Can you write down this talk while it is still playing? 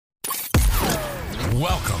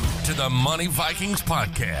Welcome to the Money Vikings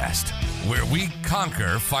podcast, where we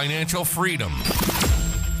conquer financial freedom.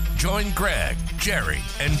 Join Greg, Jerry,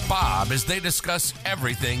 and Bob as they discuss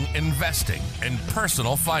everything investing and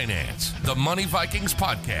personal finance. The Money Vikings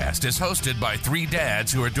podcast is hosted by three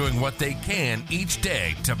dads who are doing what they can each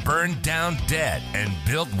day to burn down debt and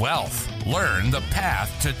build wealth. Learn the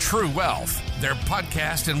path to true wealth. Their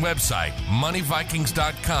podcast and website,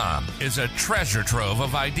 moneyvikings.com, is a treasure trove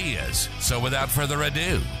of ideas. So without further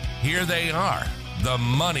ado, here they are, the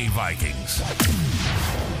Money Vikings.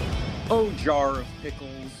 Oh, jar of pickles,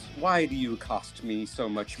 why do you cost me so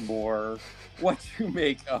much more? What to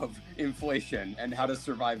make of inflation and how to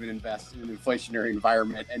survive and invest in an inflationary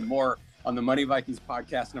environment, and more on the Money Vikings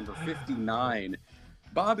podcast number 59.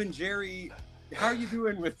 Bob and Jerry, how are you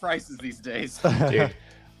doing with prices these days? Dude,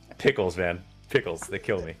 pickles, man. Pickles, they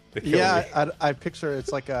kill me. I picture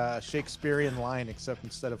it's like a Shakespearean line, except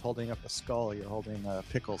instead of holding up a skull, you're holding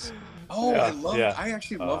pickles. Oh, yeah, I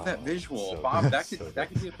actually love that visual. So Bob, that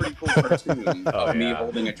could be a pretty cool cartoon of me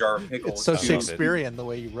holding a jar of pickles. It's so Shakespearean the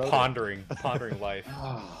way you wrote Pondering life.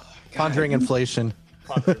 Pondering inflation.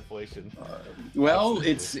 Well,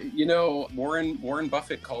 it's, Warren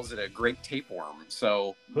Buffett calls it a great tapeworm.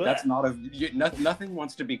 So that's nothing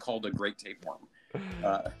wants to be called a great tapeworm.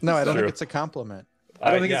 No, I don't think it's a compliment.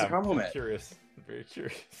 I don't think it's a compliment. I'm very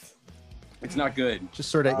curious. It's not good.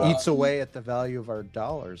 Just sort of eats away at the value of our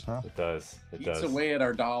dollars, huh? It does. Eats away at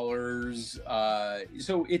our dollars.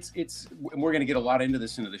 So we're going to get a lot into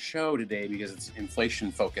this into the show today because it's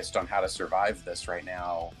inflation focused on how to survive this right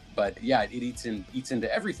now. But yeah, it eats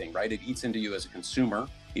into everything, right? It eats into you as a consumer.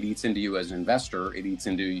 It eats into you as an investor. It eats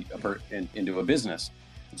into a business.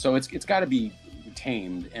 So it's got to be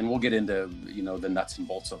tamed, and we'll get into the nuts and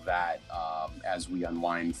bolts of that as we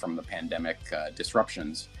unwind from the pandemic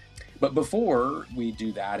disruptions. But before we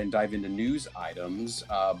do that and dive into news items,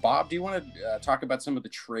 Bob, do you want to talk about some of the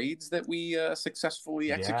trades that we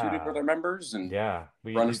successfully executed with our members and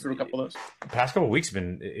run us through a couple of those? The past couple of weeks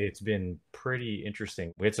it's been pretty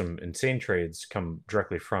interesting. We had some insane trades come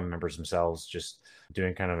directly from members themselves, just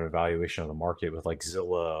doing kind of an evaluation of the market with like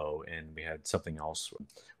Zillow, and we had something else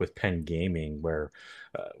with Penn Gaming where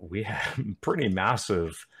we had pretty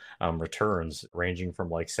massive returns ranging from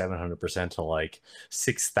like 700% to like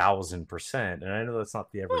 6,000%. And I know that's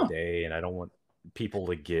not the everyday, and I don't want people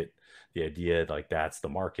to get the idea like that's the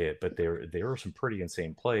market, but there were some pretty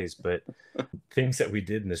insane plays. But things that we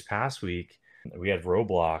did in this past week, we had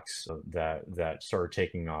Roblox that started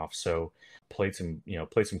taking off. So played some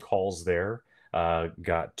calls there.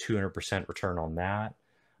 Got 200% return on that.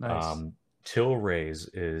 Nice. Tilrays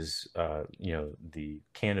is the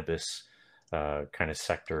cannabis kind of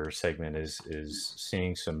segment is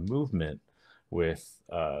seeing some movement with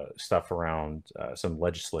stuff around some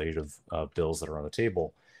legislative bills that are on the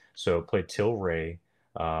table. So played Tilray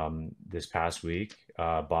this past week,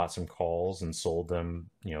 bought some calls and sold them.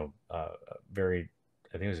 I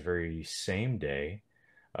think it was very same day.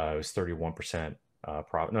 It was 31%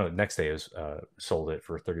 profit. No, next day it was sold it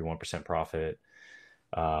for 31% profit.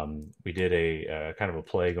 We did a kind of a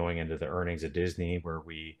play going into the earnings of Disney where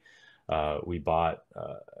we bought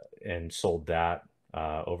and sold that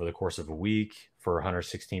over the course of a week for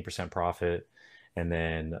 116% profit. And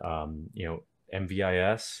then,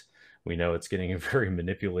 MVIS, we know it's getting very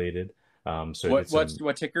manipulated. So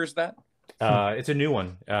what ticker is that? It's a new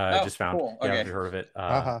one. I just found. Cool. Yeah, Okay. have you heard of it?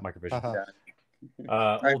 Microvision.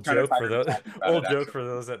 Old joke for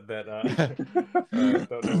those that don't know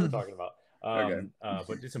what we're talking about.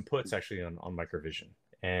 But did some puts actually on Microvision,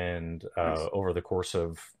 and over the course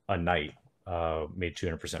of a night, made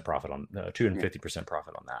 200% profit on 250%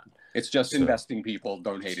 profit on that. It's just investing, people.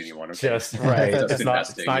 Don't hate anyone. Okay? Just right. It's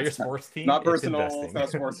not your sports team. Not personal. It's not a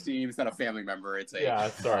sports team. It's not a family member. It's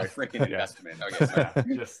a freaking investment. Okay,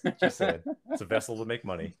 sorry. just saying. It's a vessel to make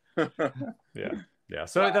money. Yeah.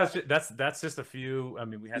 So that's just a few. I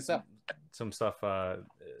mean, we had some stuff.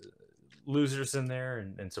 Losers in there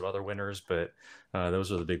and some other winners, but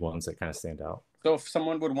those are the big ones that kind of stand out. So if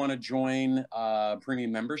someone would want to join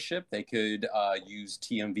premium membership, they could use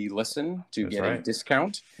TMV Listen to get a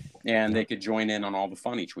discount, and they could join in on all the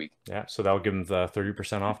fun each week. Yeah, so that will give them the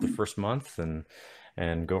 30% off the first month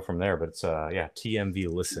and go from there. But it's TMV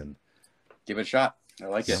Listen. Give it a shot. I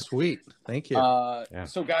like it. Sweet. Thank you.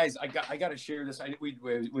 So guys, I got to share this.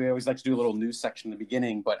 We always like to do a little news section in the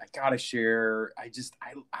beginning, but I got to share.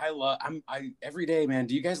 I love every day, man.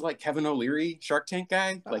 Do you guys like Kevin O'Leary, Shark Tank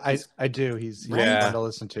guy? Like I do. He's fun to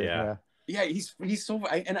listen to. Yeah, he's so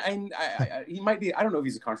he might be. I don't know if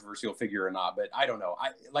he's a controversial figure or not, but I don't know.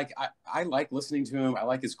 I like listening to him. I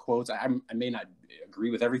like his quotes. I may not agree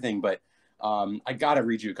with everything, but I got to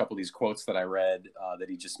read you a couple of these quotes that I read that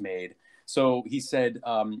he just made. So he said,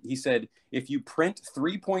 if you print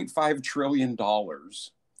 $3.5 trillion,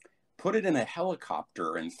 put it in a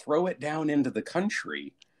helicopter and throw it down into the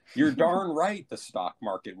country, you're darn right the stock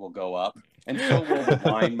market will go up. And so will the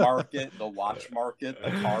wine market, the watch market, the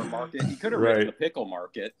car market. He could have written the pickle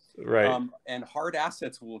market. Right. And hard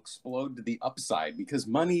assets will explode to the upside because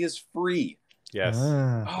money is free. Yes.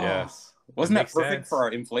 Yes. Wasn't that perfect for our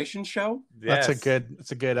inflation show? Yes.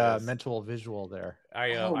 That's a good mental visual there.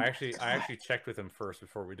 I actually checked with him first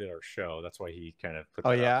before we did our show. That's why he kind of put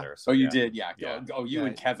that out there. So you did, yeah. You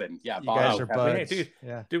and Kevin, you guys are buds. Hey,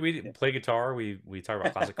 dude, we play guitar. We talk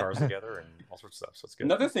about classic cars together and all sorts of stuff. So it's good.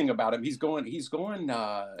 Another thing about him, he's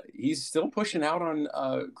still pushing out on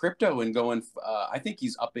crypto and going. I think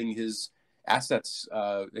he's upping his assets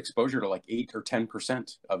exposure to like 8 or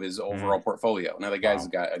 10% of his overall portfolio. Now the guy's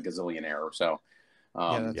got a gazillionaire or so.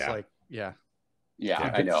 I know.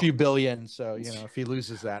 A few billion. So if he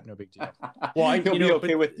loses that, no big deal. Well, he'll be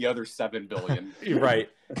okay with the other 7 billion. Right.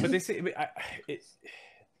 But they say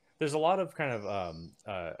there's a lot of kind of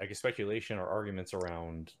I guess speculation or arguments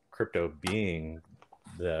around crypto being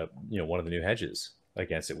the one of the new hedges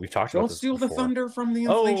against it. We've talked about this before. Don't steal the thunder from the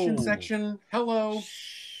inflation section. Hello.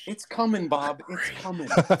 It's coming, Bob. It's coming.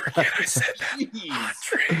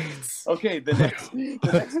 Okay, the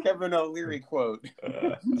next Kevin O'Leary quote.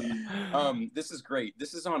 This is great.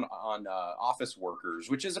 This is on office workers,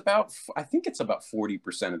 which is I think it's about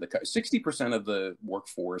 40% of 60% of the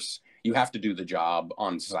workforce. You have to do the job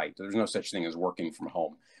on site. There's no such thing as working from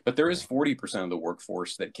home, but there is 40% of the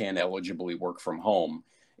workforce that can eligibly work from home.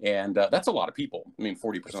 And that's a lot of people. I mean,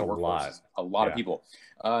 40% of the workforce is a lot of people.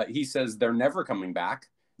 He says they're never coming back.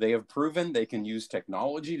 They have proven they can use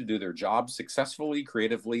technology to do their jobs successfully,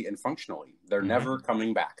 creatively, and functionally. They're never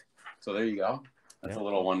coming back. So there you go. That's a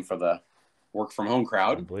little one for the work from home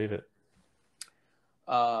crowd. I believe it.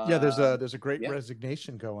 There's a great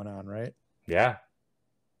resignation going on, right? Yeah.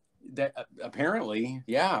 That apparently,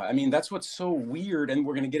 I mean, that's what's so weird. And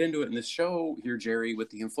we're going to get into it in this show here, Jerry, with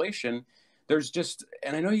the inflation. There's just,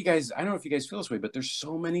 and I don't know if you guys feel this way, but there's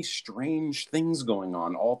so many strange things going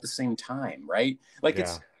on all at the same time, right? Like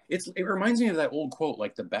it reminds me of that old quote,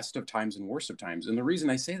 like the best of times and worst of times. And the reason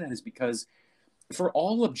I say that is because for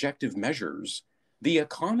all objective measures, the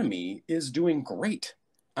economy is doing great.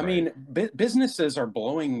 I mean, businesses are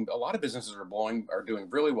blowing, a lot of businesses are doing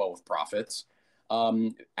really well with profits.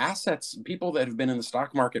 Assets, people that have been in the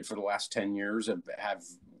stock market for the last 10 years have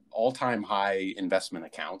all-time high investment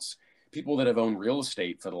accounts. People that have owned real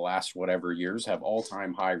estate for the last whatever years have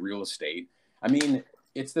all-time high real estate. I mean,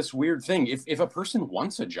 it's this weird thing. If a person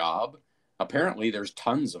wants a job, apparently there's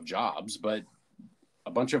tons of jobs, but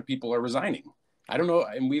a bunch of people are resigning. I don't know.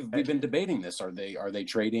 And we've been debating this. Are they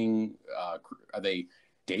trading? Are they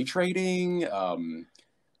day trading?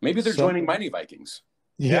 Maybe they're joining Mighty Vikings.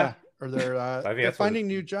 Yeah. Or they're finding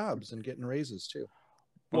new jobs and getting raises too.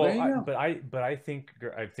 Well, I think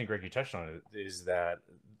Greg, you touched on it, is that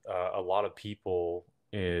a lot of people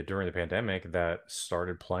during the pandemic that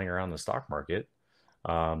started playing around the stock market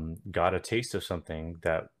got a taste of something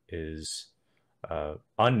that is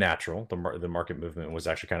unnatural. The market movement was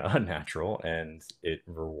actually kind of unnatural, and it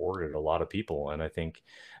rewarded a lot of people. And I think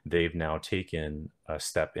they've now taken a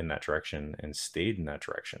step in that direction and stayed in that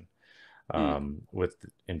direction with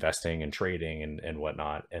investing and trading and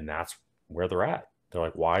whatnot. And that's where they're at. They're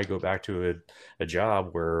like, why go back to a job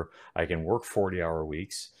where I can work 40-hour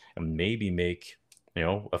weeks and maybe make,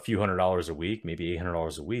 a few $100s a week, maybe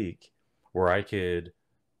 $800 a week, where I could,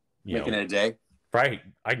 making it a day. Right.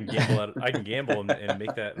 I can gamble and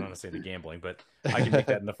make that. I'm not going to say the gambling, but I can make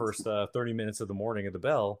that in the first 30 minutes of the morning at the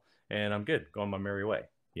bell, and I'm good, going my merry way.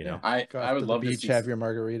 I would love to have your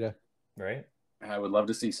margarita. Right. I would love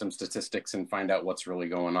to see some statistics and find out what's really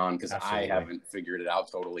going on, because I haven't figured it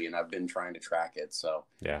out totally, and I've been trying to track it. So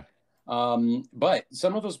yeah. But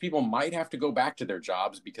some of those people might have to go back to their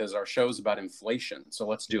jobs because our show's about inflation. So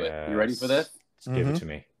let's do it. You ready for this? Let's give it to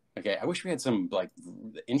me. Okay. I wish we had some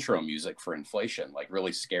intro music for inflation, like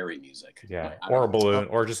really scary music. Yeah. Or a balloon,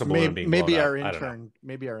 or just a balloon being blown up.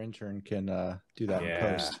 Maybe our intern can do that in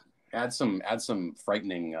post. Add some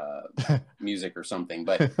frightening music or something.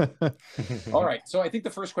 But all right. So I think the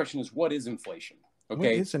first question is, what is inflation?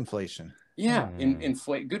 Okay. What is inflation? Yeah.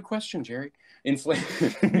 Good question, Jerry.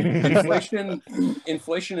 Inflation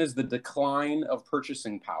is the decline of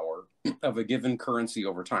purchasing power of a given currency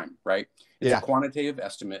over time, right? It's a quantitative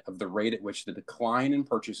estimate of the rate at which the decline in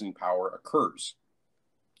purchasing power occurs.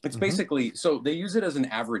 It's basically, so they use it as an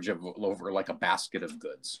average of over like a basket of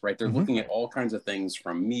goods, right? They're looking at all kinds of things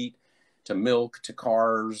from meat to milk, to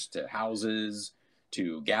cars, to houses,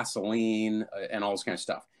 to gasoline, and all this kind of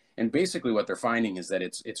stuff. And basically what they're finding is that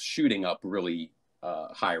it's shooting up really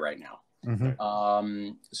high right now.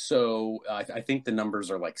 So I think the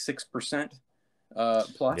numbers are like 6%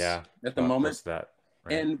 plus at the moment. That,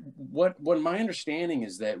 right. And what my understanding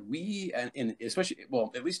is that we, and especially,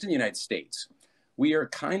 well, at least in the United States, we are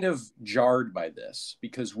kind of jarred by this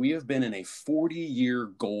because we have been in a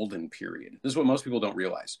 40-year golden period. This is what most people don't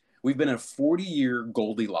realize. We've been in a 40-year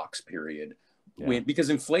Goldilocks period because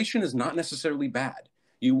inflation is not necessarily bad.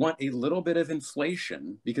 You want a little bit of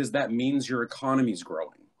inflation because that means your economy's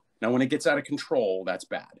growing. Now, when it gets out of control, that's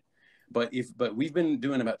bad. But we've been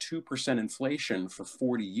doing about 2% inflation for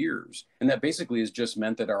 40 years. And that basically has just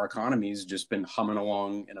meant that our economy's just been humming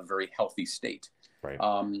along in a very healthy state. Right.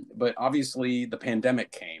 But obviously the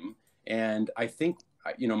pandemic came, and I think,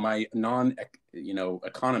 my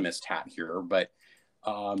economist hat here, but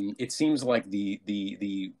it seems like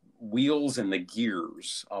the wheels and the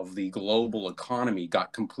gears of the global economy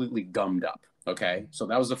got completely gummed up. Okay. So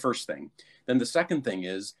that was the first thing. Then the second thing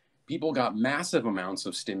is people got massive amounts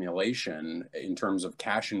of stimulation in terms of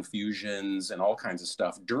cash infusions and all kinds of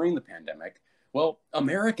stuff during the pandemic. Well,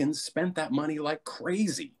 Americans spent that money like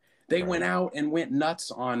crazy. They went out and went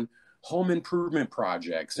nuts on home improvement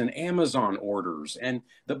projects and Amazon orders, and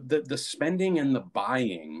the spending and the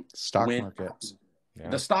buying stock market.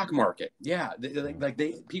 The stock market. Yeah.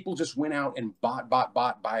 People just went out and bought,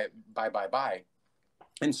 buy.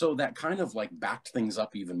 And so that kind of like backed things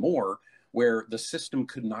up even more, where the system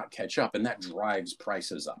could not catch up, and that drives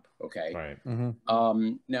prices up. Okay. Right.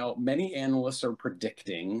 Now, many analysts are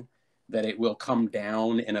predicting that it will come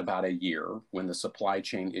down in about a year when the supply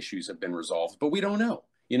chain issues have been resolved, but we don't know.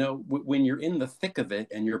 When you're in the thick of it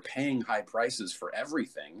and you're paying high prices for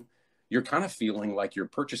everything, you're kind of feeling like your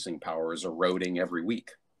purchasing power is eroding every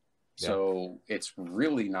week. Yeah. So it's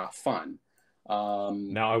really not fun.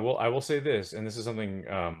 Now I will say this, and this is something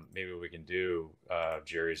maybe we can do.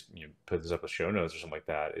 Jerry's put this up with show notes or something like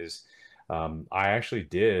that. Is I actually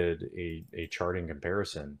did a charting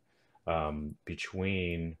comparison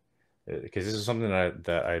between, because this is something that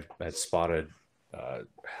I had spotted.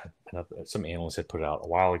 Some analyst had put out a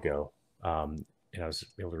while ago, and I was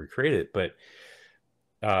able to recreate it. But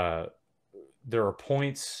there are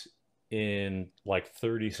points in like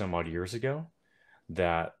 30 some odd years ago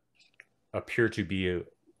that appear to be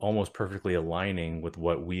almost perfectly aligning with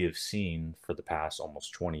what we have seen for the past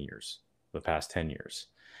almost 20 years, the past 10 years.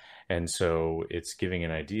 And so it's giving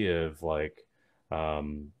an idea of like,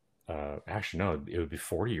 actually, no, it would be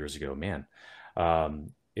 40 years ago, man.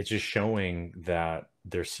 It's just showing that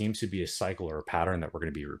there seems to be a cycle or a pattern that we're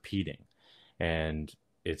going to be repeating. And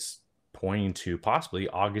it's pointing to possibly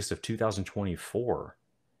August of 2024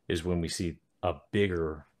 is when we see a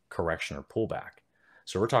bigger correction or pullback.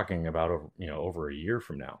 So we're talking about over a year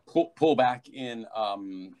from now. Pullback in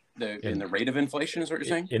the rate of inflation is what you're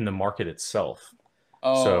saying? In the market itself. We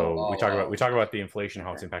talk about the inflation,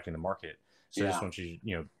 how it's impacting the market. So I just want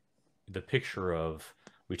you, the picture of,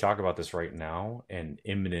 we talk about this right now and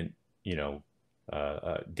imminent,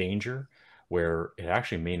 danger, where it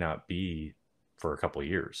actually may not be for a couple of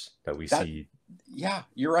years that we see. Yeah,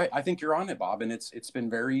 you're right. I think you're on it, Bob. And it's been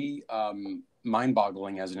very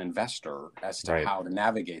mind-boggling as an investor as to how to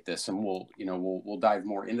navigate this. And we'll dive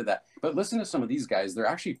more into that. But listen to some of these guys. They're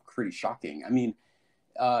actually pretty shocking. I mean,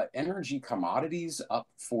 energy commodities up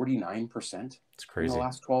 49%. It's crazy. In the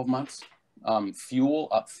last 12 months. Fuel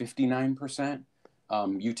up 59%.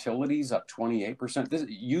 Utilities up 28%.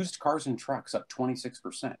 Used cars and trucks up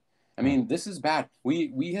 26%. I mean, this is bad.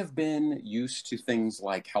 We have been used to things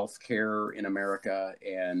like healthcare in America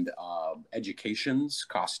and educations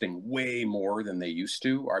costing way more than they used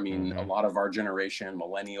to. I mean, a lot of our generation,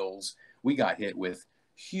 millennials, we got hit with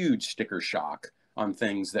huge sticker shock on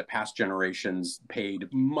things that past generations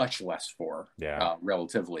paid much less for,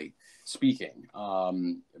 relatively speaking.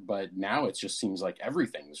 But now it just seems like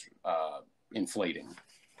everything's inflating.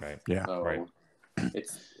 Right. Yeah. So right.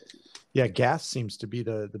 Gas seems to be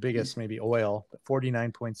the biggest, maybe oil,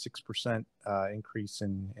 49.6% increase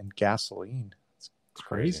in gasoline. It's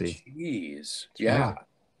crazy. Jeez. Yeah.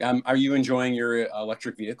 Are you enjoying your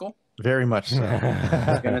electric vehicle? Very much so.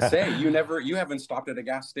 I was gonna say you haven't stopped at a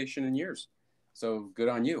gas station in years, so good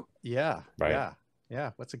on you. Yeah. Right.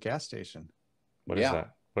 Yeah. What's a gas station? What is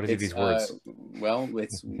that? What are these words? Well,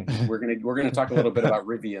 we're gonna talk a little bit about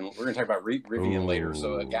Rivian. We're gonna talk about Rivian later.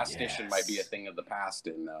 So a gas station might be a thing of the past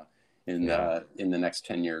in the next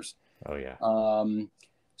 10 years. Oh yeah.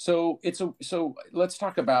 So let's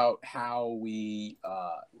talk about how we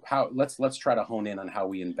let's try to hone in on how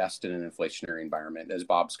we invest in an inflationary environment, as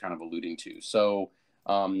Bob's kind of alluding to. So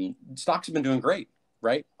stocks have been doing great,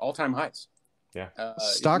 right? All-time highs. Yeah.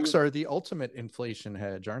 Stocks are the ultimate inflation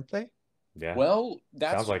hedge, aren't they? Yeah. Well,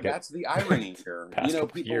 that's like that's the irony here. Past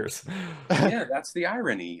couple years. Yeah, that's the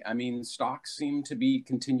irony. I mean, stocks seem to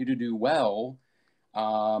continue to do well.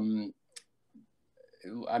 I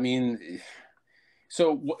mean,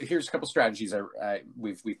 so here's a couple strategies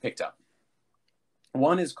we've picked up.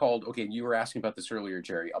 One is called, okay, you were asking about this earlier,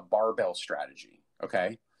 Jerry, a barbell strategy.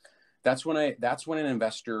 Okay, that's when an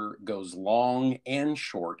investor goes long and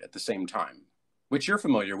short at the same time, which you're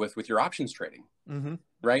familiar with your options trading,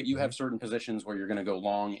 right? You have certain positions where you're going to go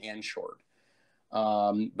long and short,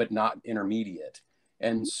 but not intermediate.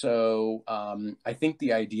 And so I think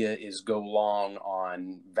the idea is go long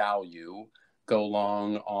on value, go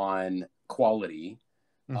long on quality,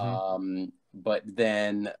 but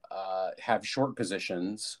then have short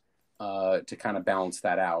positions to kind of balance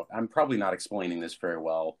that out. I'm probably not explaining this very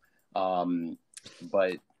well,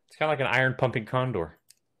 but it's kind of like an iron pumping condor.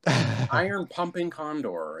 Iron pumping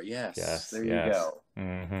condor. Yes. There you go.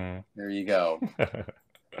 There you go.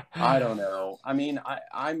 I don't know. I mean,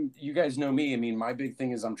 I'm, you guys know me. I mean, my big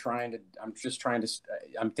thing is I'm thinking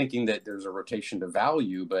that there's a rotation to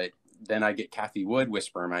value, but then I get Kathy Wood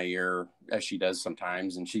whisper in my ear, as she does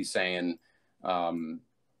sometimes. And she's saying,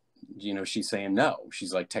 she's saying, no,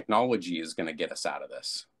 she's like, technology is going to get us out of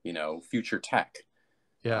this, future tech.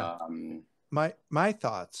 Yeah. My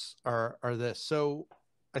thoughts are this. So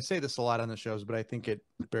I say this a lot on the shows, but I think it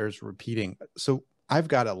bears repeating. So I've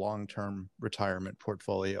got a long-term retirement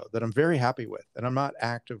portfolio that I'm very happy with, and I'm not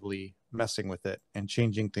actively messing with it and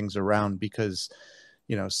changing things around because,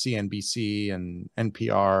 CNBC and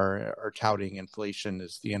NPR are touting inflation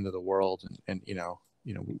is the end of the world. And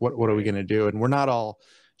what are we going to do? And we're not all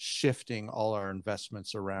shifting all our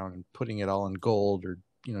investments around and putting it all in gold or,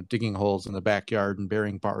 digging holes in the backyard and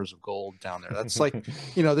burying bars of gold down there. That's like,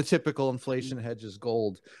 the typical inflation hedge is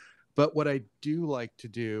gold. But what I do like to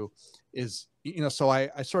do is, so I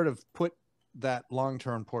sort of put that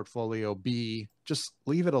long-term portfolio just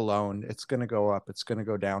leave it alone. It's going to go up. It's going to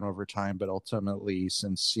go down over time. But ultimately,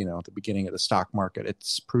 since, the beginning of the stock market,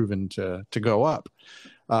 it's proven to go up.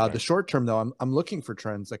 The short term, though, I'm looking for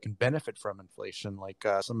trends that can benefit from inflation, like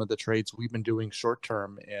some of the trades we've been doing short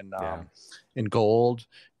term in gold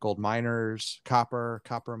miners, copper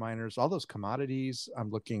miners, all those commodities. I'm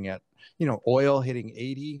looking at, oil hitting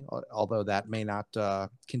 80, although that may not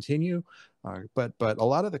continue. But a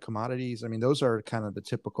lot of the commodities, I mean, those are kind of the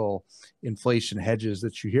typical inflation hedges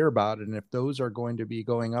that you hear about. And if those are going to be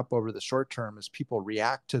going up over the short term as people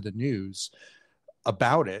react to the news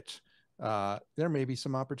about it, there may be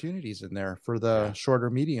some opportunities in there for the shorter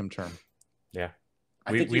medium term. Yeah.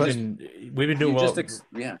 We've been doing well.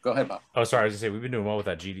 Go ahead, Bob. Oh, sorry. I was gonna say we've been doing well with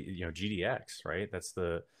that GDX, right? That's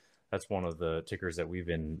one of the tickers that we've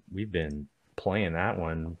been playing that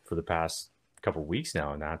one for the past couple of weeks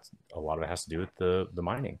now, and that's a lot of it has to do with the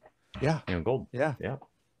mining. Yeah. Gold. Yeah.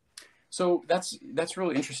 So that's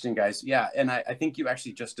really interesting, guys. Yeah, and I think you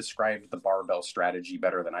actually just described the barbell strategy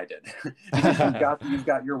better than I did. Because you've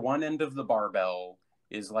got your one end of the barbell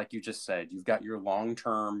is, like you just said, you've got your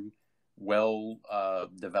long-term,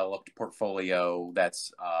 developed portfolio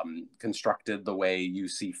that's constructed the way you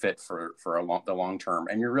see fit for the long term,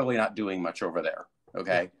 and you're really not doing much over there.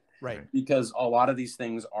 Okay. Yeah, right. Because a lot of these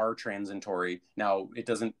things are transitory. Now, it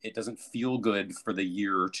doesn't feel good for the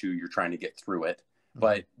year or two you're trying to get through it.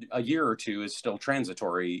 But a year or two is still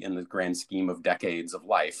transitory in the grand scheme of decades of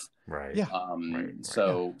life. Right. Yeah.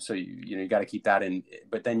 So you got to keep that in.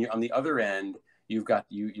 But then on the other end, you've got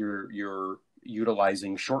you're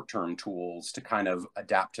utilizing short-term tools to kind of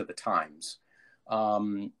adapt to the times.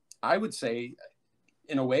 I would say,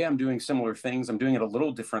 in a way, I'm doing similar things. I'm doing it a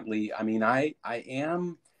little differently. I mean, I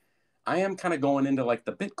am kind of going into like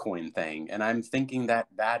the Bitcoin thing, and I'm thinking that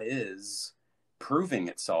is proving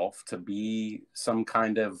itself to be some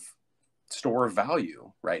kind of store of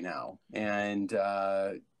value right now. And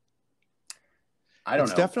I don't know.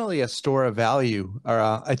 It's definitely a store of value.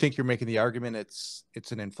 I think you're making the argument it's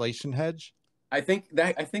an inflation hedge. I think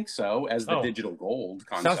so, as the digital gold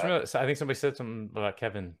concept. Sounds familiar. So I think somebody said something about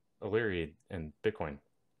Kevin O'Leary and Bitcoin.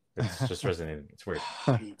 It's just resonating. It's weird.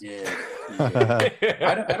 He did.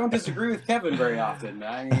 I don't disagree with Kevin very often.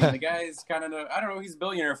 I mean, the guy's kind of I don't know. He's a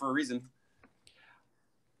billionaire for a reason.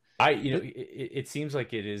 It seems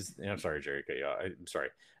like it is. I'm sorry, Jerry. I'm sorry.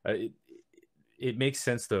 It makes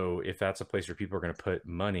sense though if that's a place where people are going to put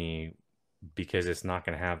money because it's not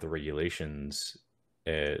going to have the regulations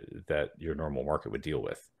that your normal market would deal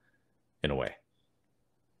with, in a way.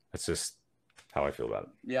 That's just how I feel about it.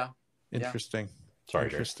 Yeah. Interesting. Sorry,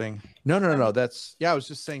 interesting. No. That's I was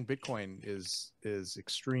just saying Bitcoin is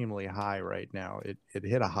extremely high right now. It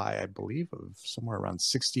hit a high, I believe, of somewhere around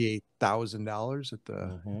 $68,000 at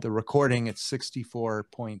the recording. It's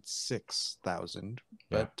 64.6 thousand,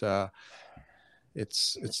 but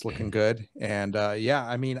it's looking good. And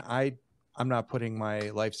I mean, I'm not putting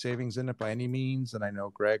my life savings in it by any means, and I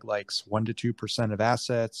know Greg likes 1 to 2% of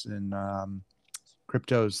assets and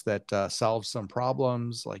cryptos that solve some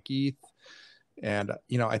problems like ETH. And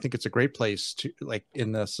I think it's a great place to, like,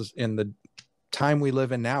 in the time we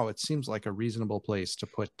live in now, it seems like a reasonable place to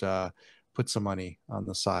put some money on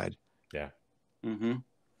the side. Yeah. Mm-hmm.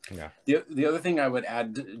 Yeah. The other thing I would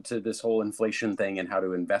add to this whole inflation thing and how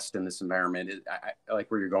to invest in this environment is, I like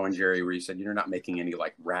where you're going, Jerry, where you said you're not making any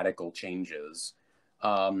like radical changes.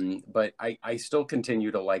 But I still continue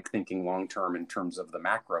to like thinking long term in terms of the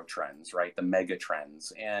macro trends, right? The mega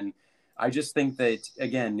trends. And I just think that,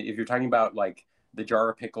 again, if you're talking about like the jar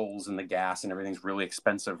of pickles and the gas and everything's really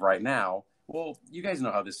expensive right now, well, you guys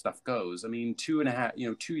know how this stuff goes. I mean, 2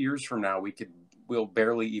 years from now, we'll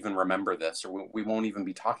barely even remember this, or we won't even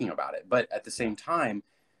be talking about it. But at the same time,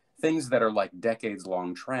 things that are like decades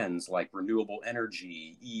long trends like renewable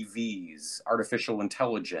energy, EVs, artificial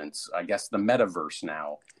intelligence, I guess the metaverse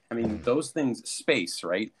now. I mean, those things, space,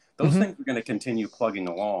 right? Those things are going to continue plugging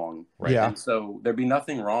along. Right. Yeah. And so there'd be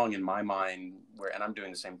nothing wrong in my mind and I'm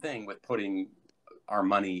doing the same thing with putting our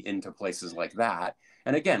money into places like that.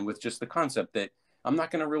 And again, with just the concept that I'm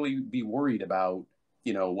not going to really be worried about,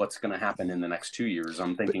 what's going to happen in the next 2 years.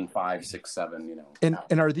 I'm thinking 5, 6, 7,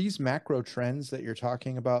 And are these macro trends that you're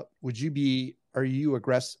talking about, are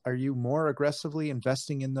you more aggressively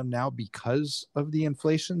investing in them now because of the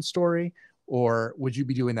inflation story, or would you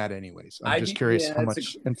be doing that anyways? I'm just curious how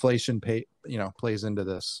much inflation plays into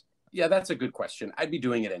this. Yeah, that's a good question. I'd be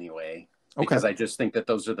doing it anyway. Because I just think that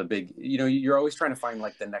those are the big, you're always trying to find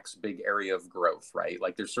like the next big area of growth, right?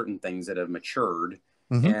 Like there's certain things that have matured.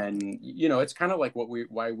 And, it's kind of like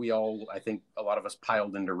why we all, I think a lot of us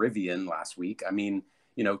piled into Rivian last week. I mean,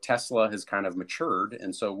 Tesla has kind of matured.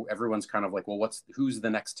 And so everyone's kind of like, well, who's the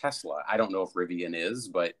next Tesla? I don't know if Rivian is,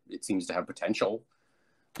 but it seems to have potential.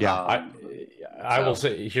 Yeah. I will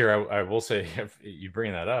say here, I will say, if you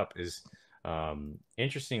bring that up is,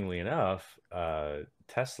 interestingly enough,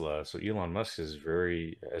 Tesla, so Elon Musk has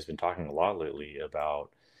been talking a lot lately about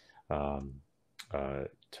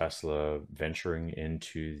Tesla venturing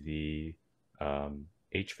into the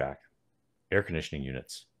HVAC air conditioning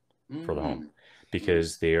units for the home,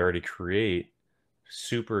 because they already create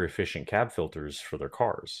super efficient cab filters for their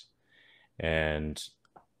cars. And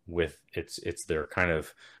with they're kind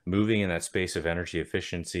of moving in that space of energy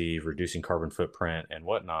efficiency, reducing carbon footprint and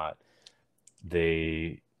whatnot.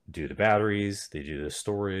 They do the batteries, they do the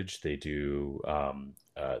storage, they do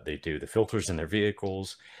the filters in their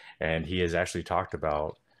vehicles, and he has actually talked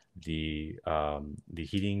about the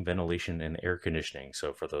heating, ventilation, and air conditioning.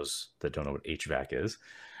 So for those that don't know what HVAC is,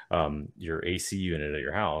 your AC unit at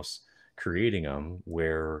your house, creating them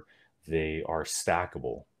where they are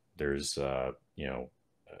stackable. There's I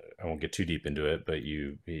won't get too deep into it, but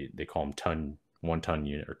they call them 1 ton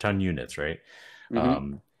unit or ton units, right?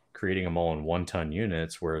 Creating them all in 1 ton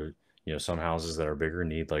units, where some houses that are bigger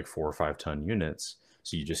need like 4 or 5 ton units.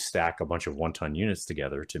 So you just stack a bunch of 1 ton units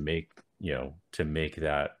together to make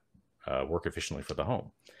that work efficiently for the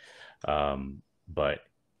home. But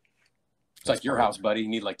it's like your house, buddy. You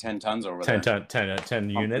need like 10 tons over there. 10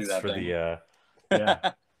 units for the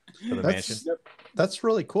for the mansion. That's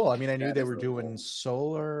really cool. I mean, I knew they were doing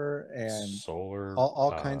solar and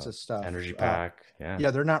all kinds of stuff. Energy pack.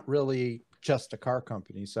 Yeah, they're not really just a car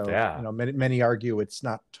company. So, many argue it's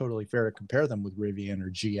not totally fair to compare them with Rivian or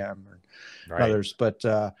GM or others. But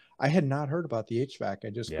I had not heard about the HVAC. I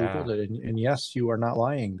just Googled it. And yes, you are not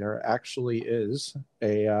lying. There actually is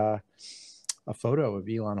a photo of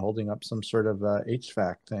Elon holding up some sort of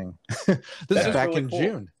HVAC thing. This is back really in cool.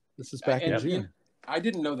 June. This is back in June. I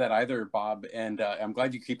didn't know that either, Bob, and I'm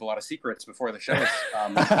glad you keep a lot of secrets before the show.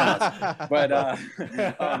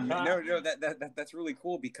 That's really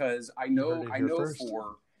cool, because I know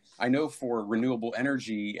for renewable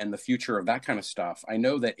energy and the future of that kind of stuff, I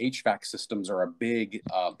know that HVAC systems are a big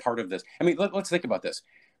part of this. I mean, let's think about this.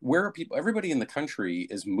 Where are people? Everybody in the country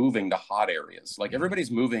is moving to hot areas. Like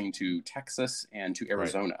everybody's moving to Texas and to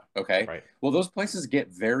Arizona. Right. Okay. Right. Well, those places get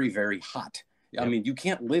very, very hot. I mean, you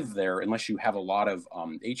can't live there unless you have a lot of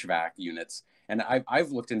HVAC units. And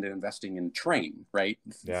I've looked into investing in Train, right,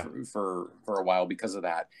 for a while because of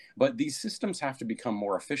that. But these systems have to become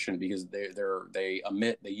more efficient because they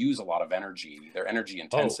use a lot of energy. They're energy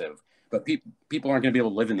intensive. But people aren't going to be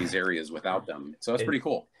able to live in these areas without them. So that's pretty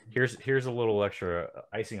cool. Here's a little extra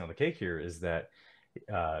icing on the cake here is that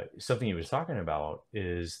something he was talking about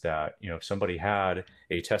is that, if somebody had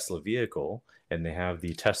a Tesla vehicle and they have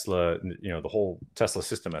the Tesla, the whole Tesla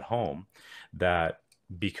system at home, that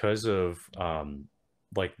because of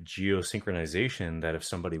like geosynchronization, that if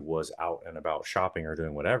somebody was out and about shopping or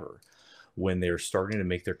doing whatever, when they're starting to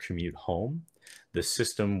make their commute home, the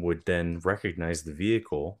system would then recognize the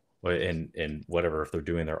vehicle and whatever, if they're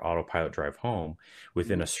doing their autopilot drive home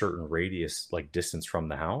within a certain radius, like distance from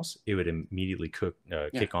the house, it would immediately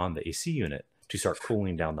kick on the AC unit to start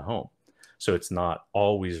cooling down the home. So it's not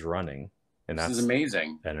always running. And this is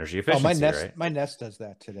amazing. Energy efficiency, right? My Nest does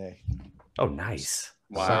that today. Oh, nice.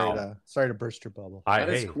 Wow. Sorry to burst your bubble. That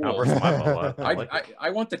is cool. I'll burst my bubble. I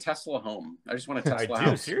want the Tesla home. I just want a Tesla I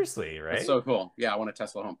house. do, seriously, right? That's so cool. Yeah, I want a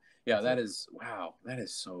Tesla home. Yeah, that's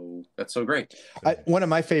so great. One of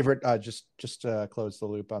my favorite, just to close the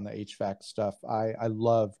loop on the HVAC stuff, I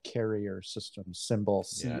love Carrier Systems, symbol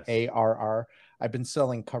CARR. I've been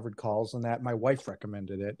selling covered calls on that. My wife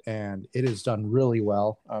recommended it, and it has done really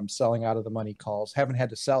well. I'm selling out of the money calls. Haven't had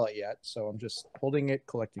to sell it yet, so I'm just holding it,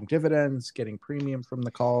 collecting dividends, getting premium from the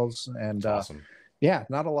calls, and awesome. Yeah,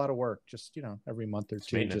 not a lot of work. Just every month or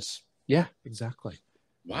two. Exactly.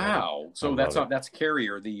 Wow. So that's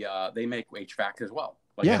Carrier. They make HVAC as well.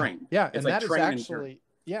 Like Train. Yeah, it's and like that Train is actually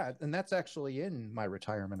and that's actually in my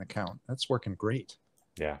retirement account. That's working great.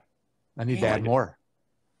 Yeah. I need to add more.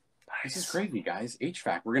 This is crazy, guys.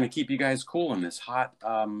 HVAC. We're gonna keep you guys cool in this hot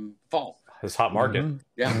fall. This hot market. Mm-hmm.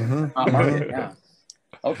 Yeah. Hot market, yeah.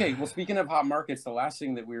 Okay, well, speaking of hot markets, the last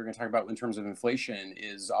thing that we were going to talk about in terms of inflation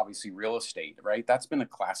is obviously real estate, right? That's been a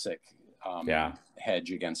classic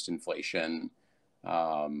hedge against inflation.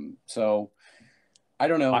 So I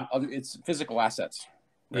don't know. It's physical assets.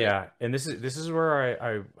 Right? Yeah, and this is where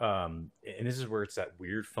and this is where it's that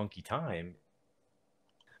weird, funky time.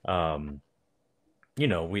 Real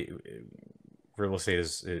estate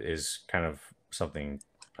is kind of something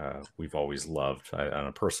we've always loved on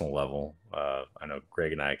a personal level. I know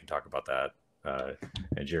Greg and I can talk about that,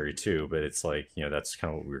 and Jerry too. But it's like that's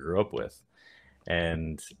kind of what we grew up with,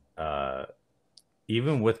 and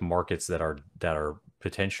even with markets that are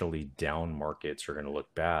potentially down markets are going to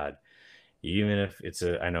look bad. Even if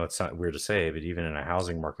I know it's not weird to say, but even in a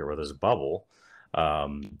housing market where there's a bubble,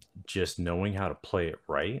 just knowing how to play it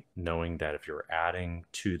right, knowing that if you're adding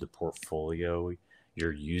to the portfolio,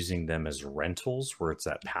 you're using them as rentals where it's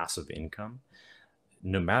that passive income,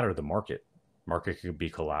 no matter the market could be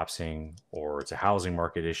collapsing, or it's a housing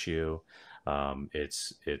market issue.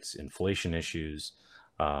 It's inflation issues,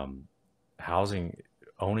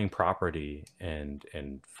 owning property and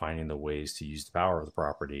finding the ways to use the power of the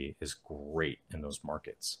property is great in those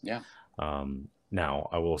markets. Yeah. Now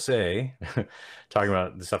I will say, talking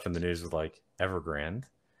about the stuff in the news with like Evergrande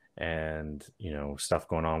and, stuff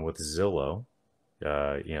going on with Zillow,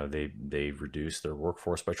 they reduced their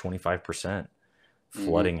workforce by 25%,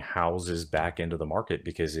 flooding houses back into the market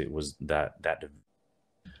because it was that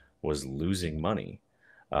was losing money.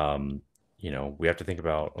 We have to think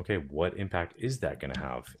about, okay, what impact is that going to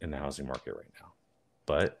have in the housing market right now?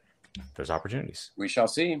 But there's opportunities. We shall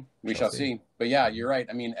see. We shall see. But yeah, you're right.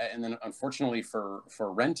 I mean, and then unfortunately for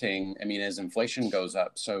renting, I mean, as inflation goes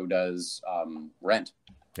up, so does rent.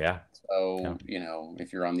 Yeah. So,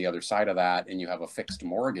 if you're on the other side of that and you have a fixed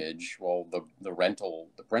mortgage, well, the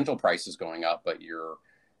rental price is going up, but your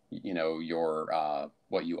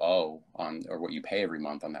what you owe on, or what you pay every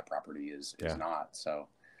month on that property is not. So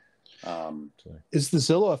is the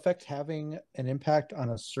Zillow effect having an impact on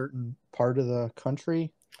a certain part of the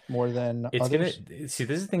country more than others? This is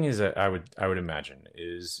the thing is that I would imagine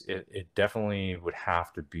is it definitely would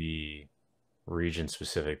have to be region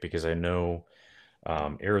specific, because I know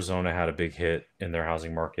Arizona had a big hit in their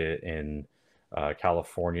housing market. In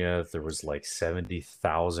California, there was like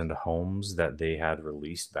 70,000 homes that they had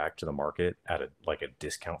released back to the market at a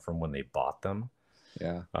discount from when they bought them.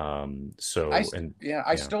 Yeah. I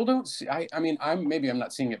still don't see. I mean, I'm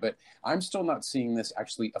not seeing it, but I'm still not seeing this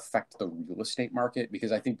actually affect the real estate market,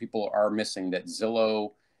 because I think people are missing that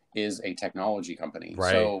Zillow is a technology company.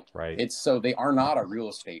 Right. So they are not a real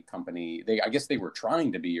estate company. I guess they were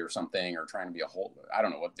trying to be, or something, or trying to be a whole. I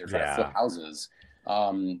don't know what they're trying to flip houses.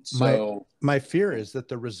 My fear is that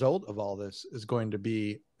the result of all this is going to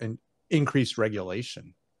be an increased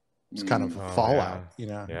regulation. It's kind of fallout,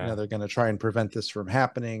 they're going to try and prevent this from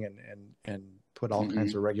happening and put all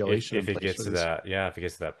kinds of regulation if in it place gets for to this. that, yeah, if it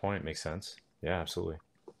gets to that point, it makes sense. Yeah, absolutely.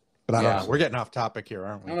 But I don't know. We're getting off topic here,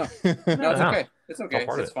 aren't we? No, it's okay. It's okay.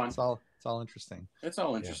 It's fun. It's all interesting. It's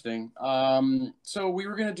all interesting. So we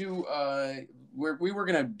were gonna do we were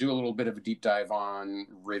gonna do a little bit of a deep dive on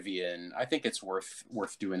Rivian. I think it's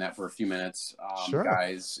worth doing that for a few minutes, sure,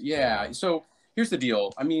 guys. Yeah. So here's the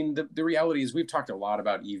deal. I mean, the reality is we've talked a lot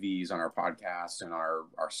about EVs on our podcast and our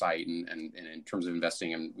site and in terms of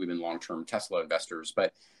investing, and we've been long-term Tesla investors.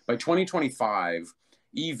 But by 2025,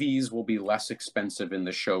 EVs will be less expensive in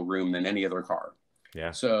the showroom than any other car.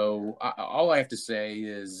 Yeah. So all I have to say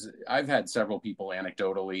is I've had several people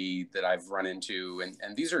anecdotally that I've run into,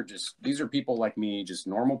 and these are people like me, just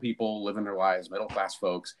normal people living their lives, middle-class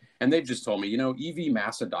folks. And they've just told me, EV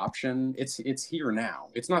mass adoption, it's here now.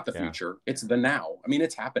 It's not the future, it's the now. I mean,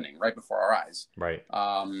 it's happening right before our eyes. Right.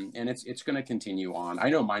 And it's going to continue on. I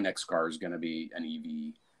know my next car is going to be an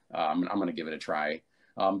EV. I'm going to give it a try.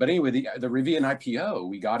 But anyway, the Rivian IPO,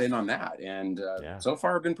 we got in on that. And so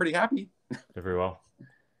far I've been pretty happy. Very well.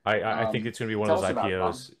 I think it's going to be one of those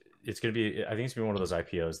IPOs. I think it's going to be one of those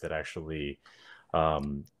IPOs that actually,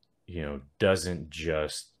 doesn't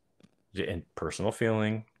just, in personal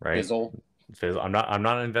feeling, right? Fizzle. I'm not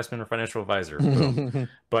an investment or financial advisor,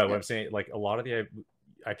 but what I'm saying, like a lot of the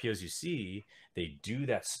IPOs you see, they do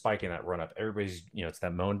that spike and that run up. Everybody's, it's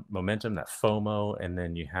that momentum, that FOMO, and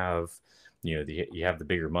then you have, you have the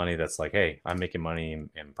bigger money that's like, hey, I'm making money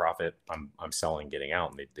and profit. I'm selling, getting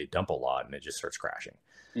out, and they dump a lot, and it just starts crashing.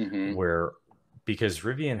 Where because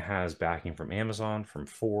Rivian has backing from Amazon, from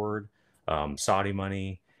Ford, Saudi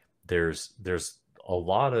money, there's a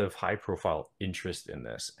lot of high profile interest in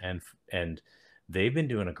this, and they've been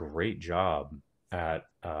doing a great job at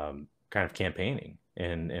kind of campaigning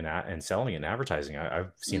and selling and advertising.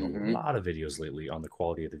 I've seen a lot of videos lately on the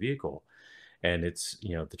quality of the vehicle. And it's,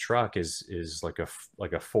 the truck is like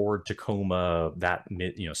a Ford Tacoma, that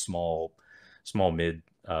mid, small mid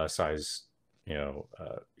size,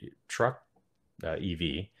 truck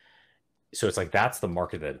EV. So it's like, that's the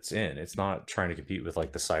market that it's in. It's not trying to compete with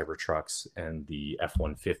like the Cyber trucks and the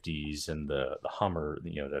F-150s and the Hummer,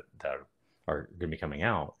 that are going to be coming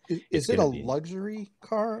out. Is it a luxury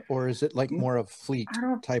car, or is it like more of fleet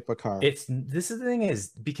type of car? This is the thing, is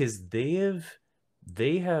because they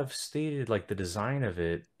have stated like the design of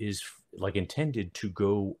it is like intended to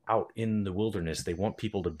go out in the wilderness. They want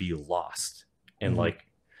people to be lost and like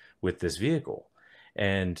with this vehicle,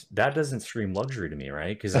 and that doesn't scream luxury to me,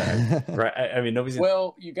 right? Because I mean, nobody's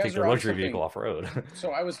you guys take their luxury vehicle off road.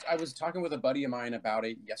 So I was talking with a buddy of mine about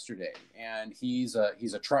it yesterday, and he's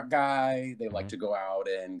a truck guy. They like to go out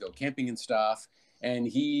and go camping and stuff, and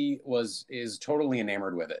he is totally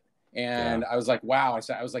enamored with it. And I was like, wow,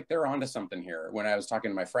 I was like, they're onto something here when I was talking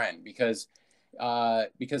to my friend, because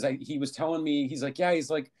he was telling me, he's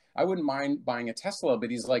like, I wouldn't mind buying a Tesla, but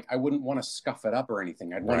he's like, I wouldn't want to scuff it up or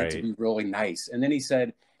anything. I'd want it to be really nice. And then he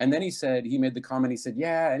said, he made the comment, he said,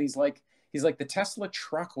 yeah. And he's like, the Tesla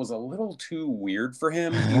truck was a little too weird for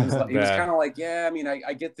him. He was kind of like, yeah, I mean,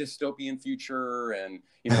 I get this dystopian future and,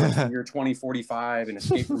 it's the year 2045 and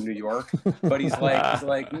Escape from New York. But he's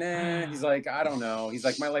like, nah, he's like, I don't know. He's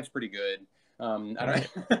like, my life's pretty good. I don't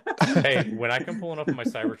Hey, when I come pulling up in my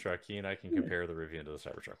Cybertruck, he and I can compare the Rivian to the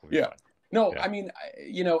Cybertruck. We'll be fine. No, I mean,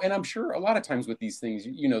 and I'm sure a lot of times with these things,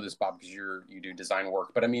 this, Bob, because you do design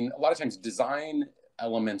work, but I mean, a lot of times design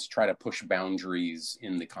elements try to push boundaries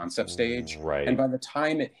in the concept stage. Right. And by the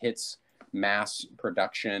time it hits mass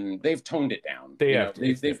production, they've toned it down.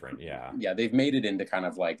 It's different. Yeah. Yeah. They've made it into kind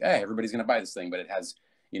of like, hey, everybody's going to buy this thing, but it has,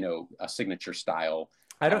 a signature style.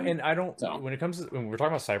 When we're talking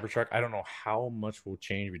about Cybertruck, I don't know how much will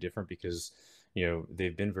change or be different, because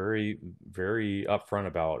they've been very, very upfront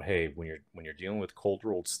about, hey, when you're dealing with cold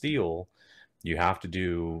rolled steel, you have to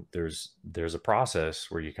do, there's a process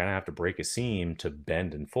where you kind of have to break a seam to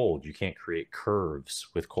bend and fold. You can't create curves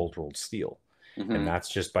with cold rolled steel. And that's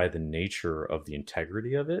just by the nature of the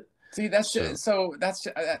integrity of it. See, that's what I'm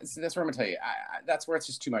gonna tell you. That's where it's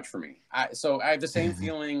just too much for me. So I have the same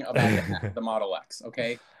feeling about the Model X.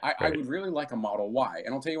 Okay, I would really like a Model Y,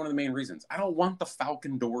 and I'll tell you one of the main reasons. I don't want the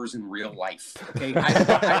Falcon doors in real life. Okay,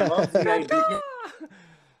 I love the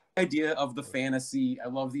idea of the fantasy. I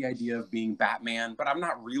love the idea of being Batman, but I'm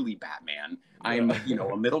not really Batman. I'm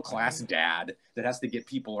a middle-class dad that has to get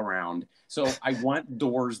people around. So I want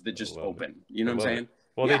doors that just open. You know what I'm saying?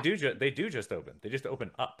 Well, they do just open. They just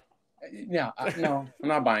open up. Yeah, no, I'm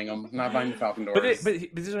not buying them. I'm not buying the Falcon doors. But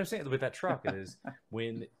this is what I'm saying with that truck is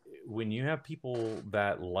when you have people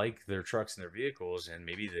that like their trucks and their vehicles, and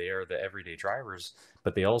maybe they are the everyday drivers,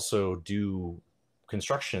 but they also do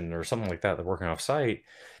construction or something like that, they're working off site.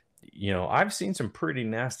 you know, I've seen some pretty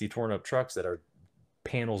nasty torn up trucks that are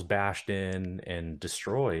panels bashed in and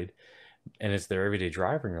destroyed, and it's their everyday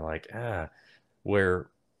driver, and you're like, where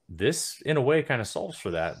this in a way kind of solves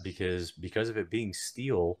for that, because of it being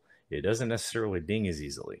steel, it doesn't necessarily ding as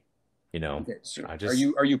easily, you know. Okay, so I just,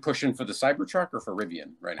 are you pushing for the Cybertruck or for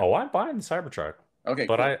Rivian right now? oh, I'm buying the Cybertruck. Okay,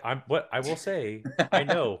 but cool. what I will say, I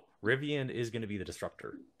know Rivian is going to be the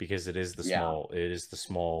disruptor, because it is the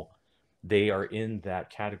small. They are in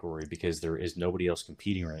that category because there is nobody else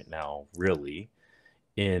competing right now, really,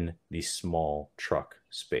 in the small truck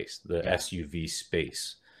space, the SUV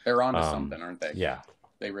space. They're onto something, aren't they? Yeah,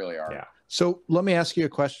 they really are. Yeah. So let me ask you a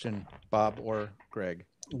question, Bob or Greg.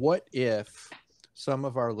 What if some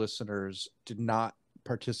of our listeners did not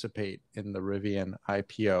participate in the Rivian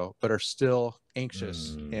IPO, but are still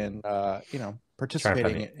anxious in,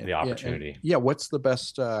 participating in the opportunity? What's the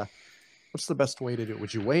best way to do it?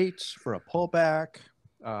 Would you wait for a pullback?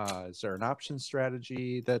 Is there an option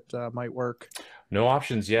strategy that might work? No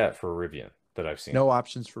options yet for Rivian that I've seen. No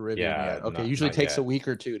options for Rivian yet. Okay, usually takes a week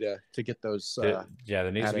or two to get those.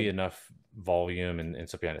 There needs to be enough volume and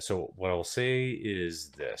stuff behind it. So what I'll say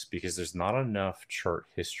is this, because there's not enough chart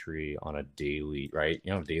history on a daily, right?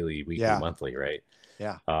 You know, daily, weekly, monthly, right?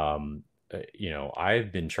 Yeah. You know,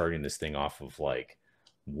 I've been charting this thing off of like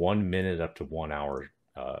 1 minute up to 1 hour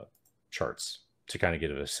charts to kind of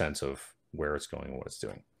get a sense of where it's going and what it's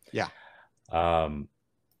doing. Yeah. I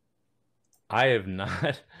have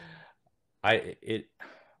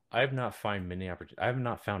not found many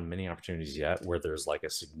opportunities yet where there's like a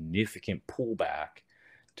significant pullback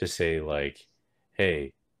to say like,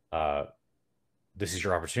 hey, this is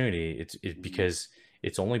your opportunity. Because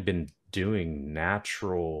it's only been doing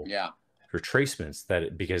natural retracements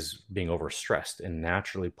because being overstressed and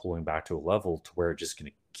naturally pulling back to a level to where it's just going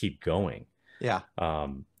to keep going. Yeah.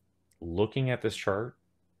 Looking at this chart,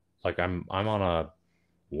 like I'm on a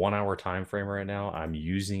 1 hour time frame right now. I'm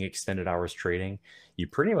using extended hours trading. You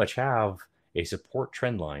pretty much have a support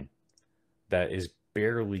trend line that is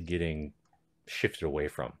barely getting shifted away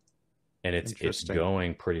from, and it's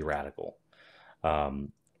going pretty radical.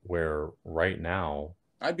 Where right now,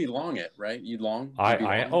 I'd be long it, right? You'd long?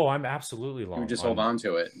 I'm absolutely long. You would just hold on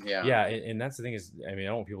to it. Yeah. And that's the thing is, I mean, I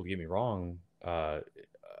don't want people to get me wrong.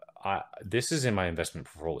 This is in my investment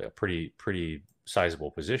portfolio, pretty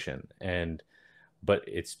sizable position, but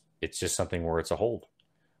it's just something where it's a hold.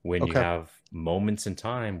 When you have moments in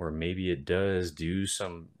time where maybe it does do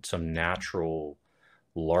some natural,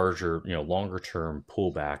 larger, longer term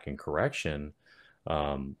pullback and correction,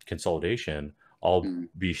 consolidation, I'll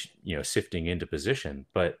be sifting into position.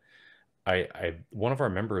 But one of our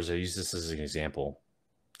members, I use this as an example,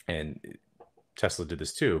 and Tesla did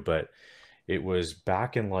this too, but it was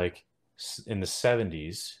back in the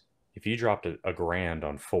 70s. If you dropped a grand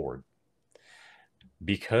on Ford,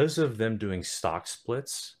 because of them doing stock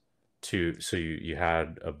splits so you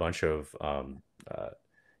had a bunch of how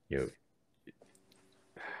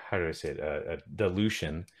do I say it, a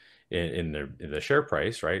dilution in the share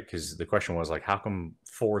price, right? Because the question was like, how come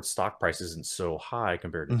Ford's stock price isn't so high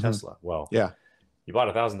compared to Tesla? Well, you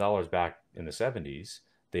bought $1,000 back in the 70s.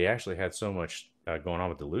 They actually had so much going on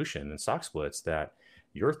with dilution and stock splits that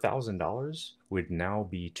your $1,000 would now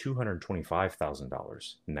be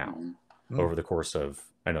 $225,000 now over the course of,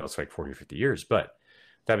 I know it's like 40 or 50 years, but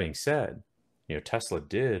that being said, Tesla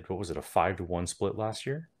did, what was it, a 5-to-1 split last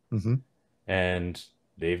year? And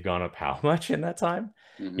they've gone up how much in that time?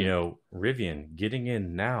 Rivian getting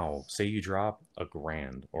in now, say you drop a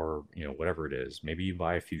grand or, whatever it is, maybe you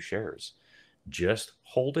buy a few shares, just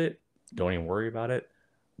hold it. Don't even worry about it.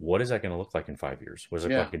 What is that going to look like in 5 years? What does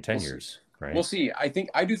it look like in 10 years? Right. We'll see. I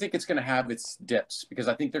do think it's going to have its dips, because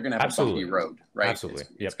I think they're going to have a bumpy road, right? Absolutely.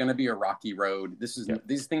 It's going to be a rocky road.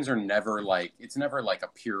 These things are never like, it's never like a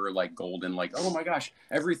pure, like golden, like, oh my gosh,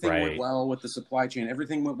 everything went well with the supply chain.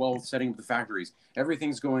 Everything went well with setting up the factories.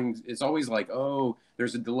 Everything's going, it's always like, oh,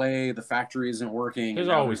 there's a delay. The factory isn't working. There's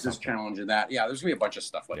always this challenge and that. Yeah. There's gonna be a bunch of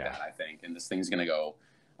stuff like that, I think. And this thing's going to go,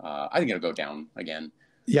 I think it'll go down again.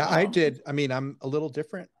 Yeah, I did. I mean, I'm a little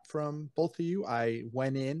different from both of you. I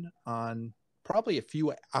went in on probably a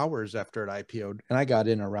few hours after it IPO'd, and I got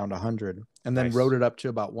in around 100 and then rode it up to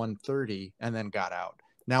about 130 and then got out.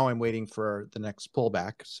 Now I'm waiting for the next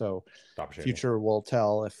pullback. So future will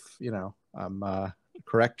tell if, I'm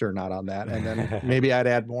correct or not on that. And then maybe I'd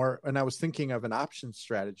add more. And I was thinking of an option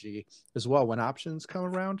strategy as well. When options come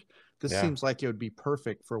around, this seems like it would be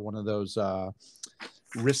perfect for one of those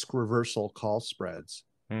risk reversal call spreads.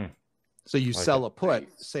 So you sell a put,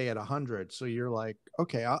 say at 100. So you're like,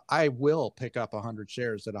 okay, I will pick up 100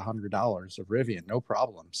 shares at $100 of Rivian. No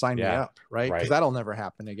problem. Sign me up. Right. Because that'll never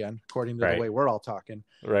happen again, according to the way we're all talking.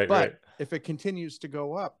 But if it continues to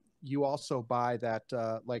go up, you also buy that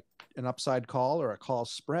like an upside call or a call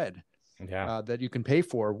spread that you can pay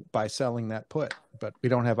for by selling that put. But we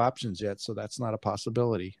don't have options yet. So that's not a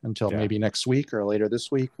possibility until maybe next week or later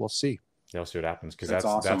this week. We'll see. Yeah, we'll see what happens, because that's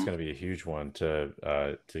going to be a huge one to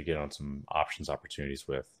get on some options opportunities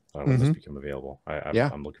with when those become available.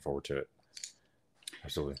 I'm looking forward to it.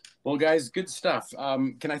 Absolutely. Well, guys, good stuff.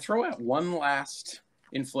 Can I throw out one last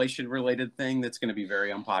inflation-related thing that's going to be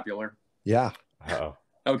very unpopular? Yeah. Uh-oh.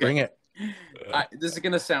 Okay. Bring it. This is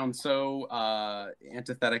going to sound so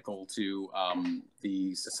antithetical to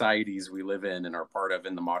the societies we live in and are part of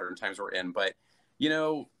in the modern times we're in, but you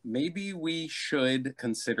know, maybe we should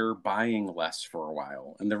consider buying less for a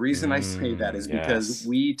while. And the reason I say that is because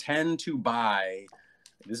we tend to buy.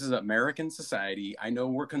 This is American society. I know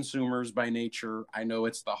we're consumers by nature. I know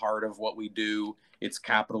it's the heart of what we do. It's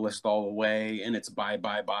capitalist all the way, and it's buy,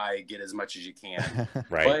 get as much as you can.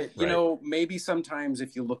 But, you know, maybe sometimes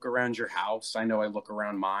if you look around your house, I know I look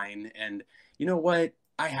around mine, and you know what?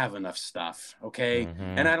 I have enough stuff, okay?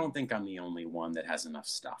 And I don't think I'm the only one that has enough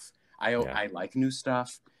stuff. I like new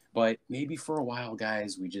stuff, but maybe for a while,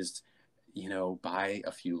 guys, we just, you know, buy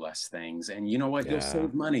a few less things. And you know what? You'll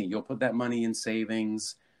save money. You'll put that money in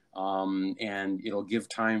savings, and it'll give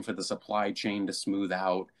time for the supply chain to smooth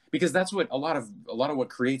out. Because that's what a lot of what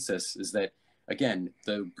creates this is that, again,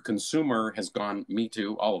 the consumer has gone, me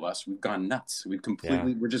too, all of us, we've gone nuts. We've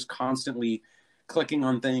completely, we're just constantly clicking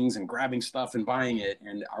on things and grabbing stuff and buying it.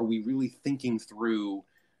 And are we really thinking through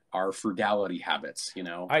our frugality habits, you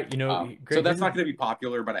know? Greg, so that's not going to be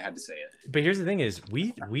popular, but I had to say it. But here's the thing is I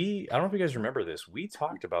don't know if you guys remember this. We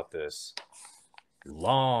talked about this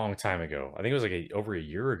long time ago. I think it was like over a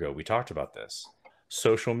year ago. We talked about this.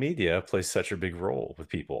 Social media plays such a big role with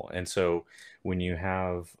people. And so when you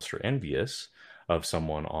have sort of envious of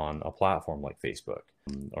someone on a platform like Facebook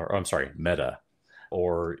or I'm sorry, Meta,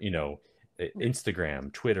 or, you know,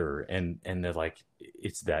 Instagram, Twitter, and they're like,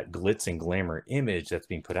 it's that glitz and glamour image that's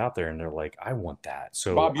being put out there, and they're like, I want that.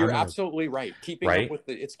 So Bob, you're absolutely right. Keeping up with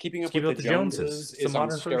the Joneses is on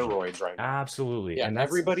steroids right now. Absolutely. Yeah, and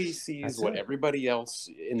everybody sees what everybody else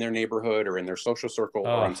in their neighborhood or in their social circle or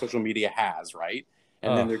on social media has, right?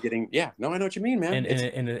 And then they're getting, I know what you mean, man.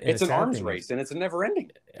 It's an arms race, and it's a never ending.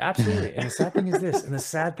 Absolutely. And the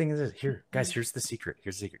sad thing is this, here, guys, here's the secret.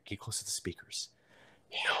 Get close to the speakers.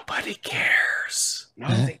 Nobody cares. No,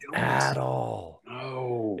 they don't. At all.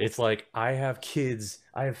 No. It's like, I have kids,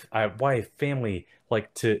 I have wife, family,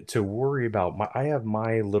 like to worry about. I have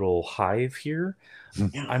my little hive here.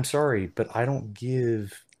 I'm sorry, but I don't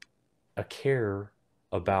give a care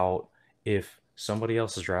about if somebody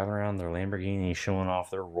else is driving around their Lamborghini showing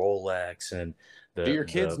off their Rolex and do your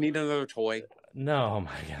kids need another toy? No,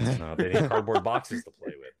 my God, no. They need cardboard boxes to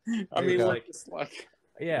play with. I mean, like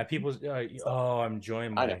yeah, people, I'm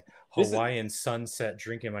enjoying my Hawaiian sunset,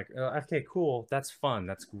 drinking my, okay, cool. That's fun.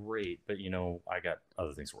 That's great. But, you know, I got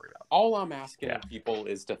other things to worry about. All I'm asking of people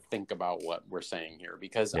is to think about what we're saying here,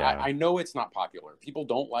 because I know it's not popular. People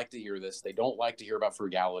don't like to hear this. They don't like to hear about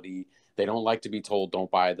frugality. They don't like to be told,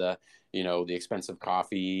 don't buy the expensive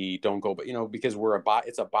coffee. Don't go, but, you know, because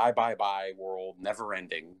it's a buy world, never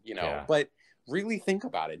ending, you know, but really think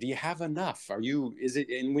about it. Do you have enough?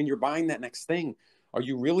 And when you're buying that next thing, are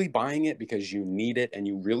you really buying it because you need it and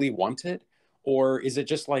you really want it? Or is it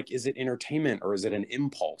just like, is it entertainment or is it an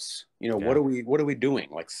impulse? You know, what are we doing?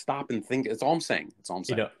 Like, stop and think. It's all I'm saying.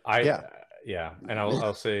 You know, and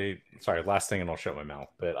I'll say, sorry, last thing, and I'll shut my mouth.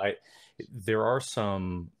 But there are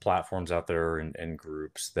some platforms out there and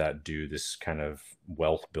groups that do this kind of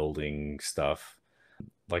wealth building stuff,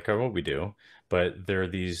 like what we do. But there are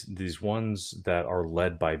these ones that are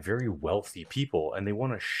led by very wealthy people, and they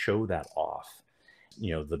want to show that off.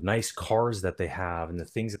 You know, the nice cars that they have and the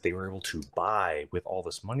things that they were able to buy with all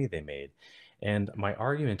this money they made. And my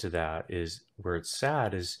argument to that is, where it's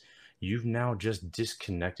sad is, you've now just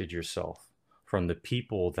disconnected yourself from the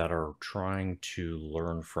people that are trying to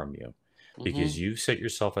learn from you, because you've set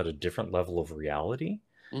yourself at a different level of reality,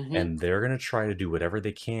 and they're going to try to do whatever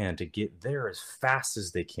they can to get there as fast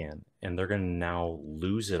as they can. And they're going to now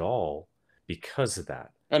lose it all because of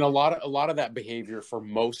that. And a lot of that behavior for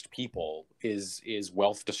most people is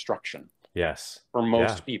wealth destruction. Yes. For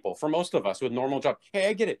most people, for most of us with normal jobs. Hey,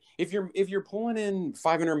 I get it. If you're pulling in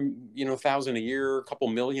 500,000 a year, a couple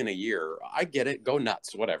million a year, I get it. Go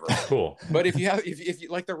nuts, whatever. Cool. But if you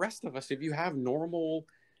like the rest of us, if you have normal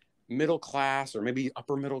middle class or maybe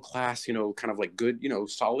upper middle class, kind of like good,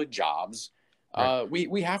 solid jobs. Right.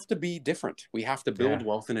 We have to be different. We have to build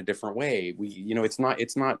wealth in a different way. It's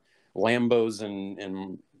not Lambos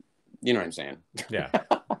and you know what I'm saying? Yeah.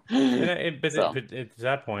 But at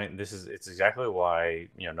that point, it's exactly why,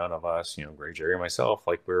 none of us, Gray, Jerry, myself,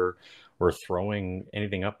 like we're throwing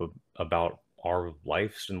anything up about our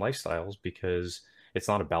lives and lifestyles, because it's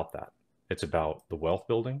not about that. It's about the wealth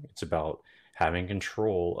building. It's about having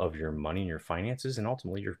control of your money and your finances, and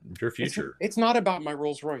ultimately your future. It's not about my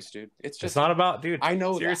Rolls Royce, dude. It's not about, dude. I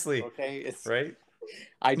know seriously. that, okay, it's right.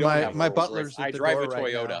 I don't have my a Rolls butler's Royce. at I the drive door a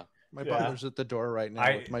right Toyota. now. My butler's at the door right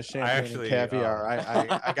now with my champagne and caviar.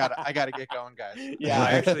 I gotta get going, guys. Yeah,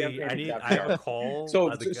 I have a call. So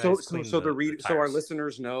our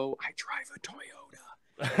listeners know I drive a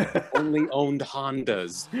Toyota. Only owned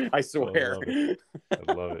Hondas. I swear.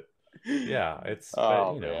 I love it. Yeah, it's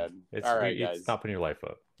man. it's all right, guys. It's not putting your life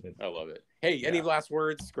up. I love it. Hey, any last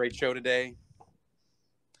words? Great show today.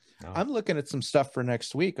 No. I'm looking at some stuff for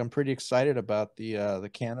next week. I'm pretty excited about the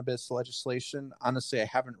cannabis legislation. Honestly, I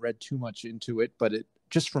haven't read too much into it, but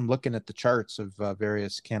just from looking at the charts of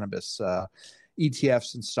various cannabis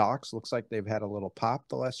ETFs and stocks, looks like they've had a little pop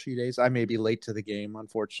the last few days. I may be late to the game,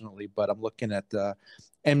 unfortunately, but I'm looking at the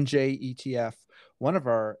MJ ETF. One of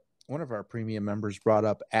our premium members brought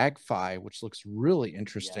up AgFi, which looks really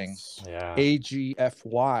interesting. Yes. Yeah.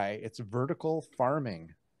 AGFY. It's vertical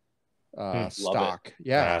farming stock.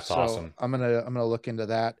 Yeah, that's awesome. I'm gonna look into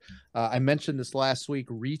that. I mentioned this last week.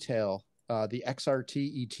 Retail, the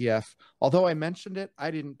XRT ETF. Although I mentioned it,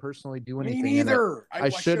 I didn't personally do anything. Me neither. I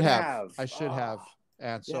should have. I should have.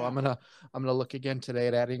 And so I'm gonna look again today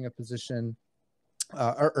at adding a position,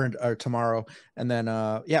 or tomorrow, and then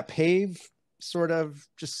Pave, sort of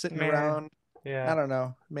just sitting around. Yeah, I don't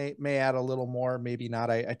know. May add a little more, maybe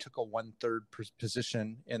not. I took a 1/3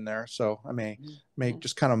 position in there, so I may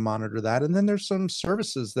just kind of monitor that. And then there's some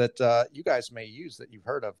services that you guys may use that you've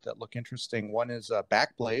heard of that look interesting. One is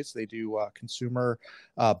Backblaze. They do consumer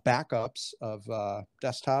backups of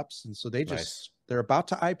desktops, and so they're about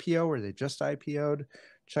to IPO, or they just IPO'd.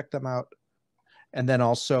 Check them out. And then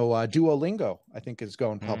also Duolingo, I think, is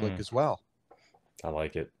going public as well. I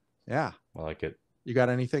like it. Yeah, I like it. You got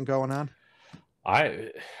anything going on?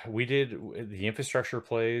 We did the infrastructure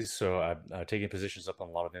plays, so I've taken positions up on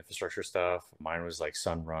a lot of infrastructure stuff. Mine was like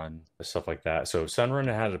Sunrun, stuff like that. So Sunrun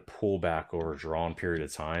had a pullback over a drawn period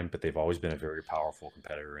of time, but they've always been a very powerful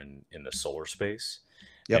competitor in the solar space.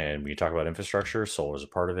 Yep. And when you talk about infrastructure, solar is a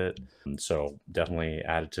part of it. And so definitely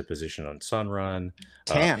added to position on Sunrun.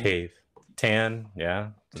 Pave. TAN,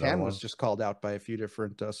 yeah. TAN was just called out by a few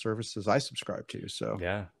different services I subscribe to. So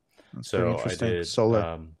yeah. So I did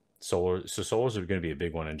solar. Solar. So solars are going to be a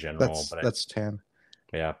big one in general. That's TAN.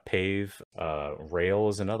 Yeah. Pave. Rail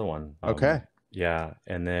is another one. Okay. Yeah.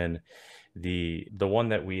 And then the one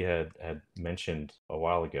that we had mentioned a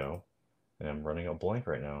while ago, and I'm running a blank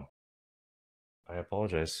right now. I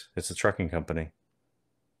apologize. It's a trucking company.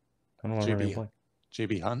 I don't know why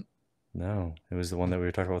JB Hunt? No, it was the one that we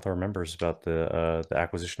were talking about with our members about the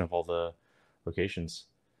acquisition of all the locations.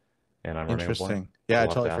 And I'm running a blank. Yeah, I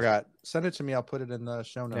totally forgot. Send it to me. I'll put it in the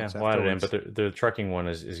show notes. Yeah, we'll add it in. But the trucking one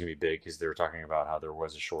is going to be big, because they were talking about how there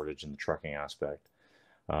was a shortage in the trucking aspect,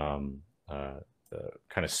 the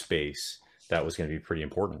kind of space that was going to be pretty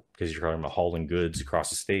important, because you're talking about hauling goods across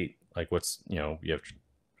the state. Like you have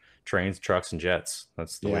trains, trucks, and jets.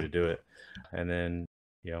 That's the way to do it. And then,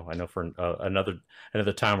 I know for another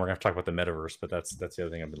time we're going to talk about the metaverse, but that's the other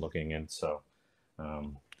thing I've been looking in. So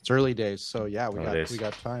it's early days, so we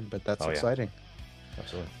got time, but that's exciting.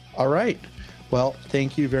 Absolutely. All right. Well,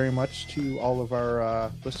 thank you very much to all of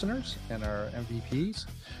our listeners and our MVPs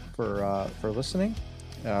for listening.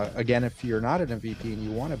 Again, if you're not an MVP and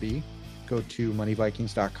you want to be, go to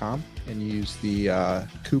moneyvikings.com and use the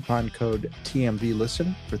coupon code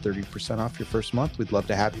TMVListen for 30% off your first month. We'd love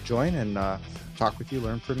to have you join and talk with you,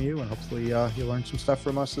 learn from you, and hopefully you'll learn some stuff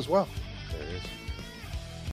from us as well. There it is.